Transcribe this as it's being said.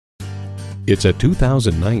It's a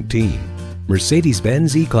 2019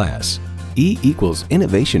 Mercedes-Benz E-Class. E equals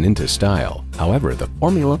innovation into style. However, the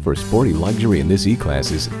formula for sporty luxury in this E-Class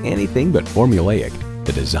is anything but formulaic.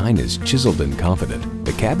 The design is chiseled and confident.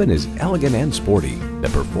 The cabin is elegant and sporty. The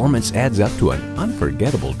performance adds up to an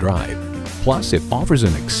unforgettable drive. Plus, it offers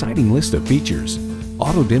an exciting list of features: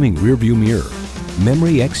 auto-dimming rearview mirror,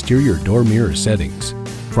 memory exterior door mirror settings,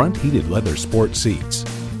 front heated leather sport seats,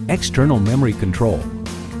 external memory control,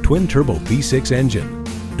 twin-turbo V6 engine,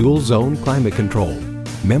 dual-zone climate control,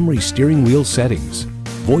 memory steering wheel settings,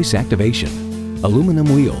 voice activation,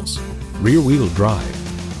 aluminum wheels, rear-wheel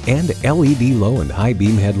drive, and LED low and high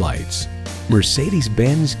beam headlights.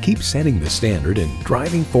 Mercedes-Benz keeps setting the standard and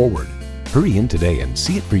driving forward. Hurry in today and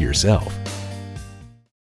see it for yourself.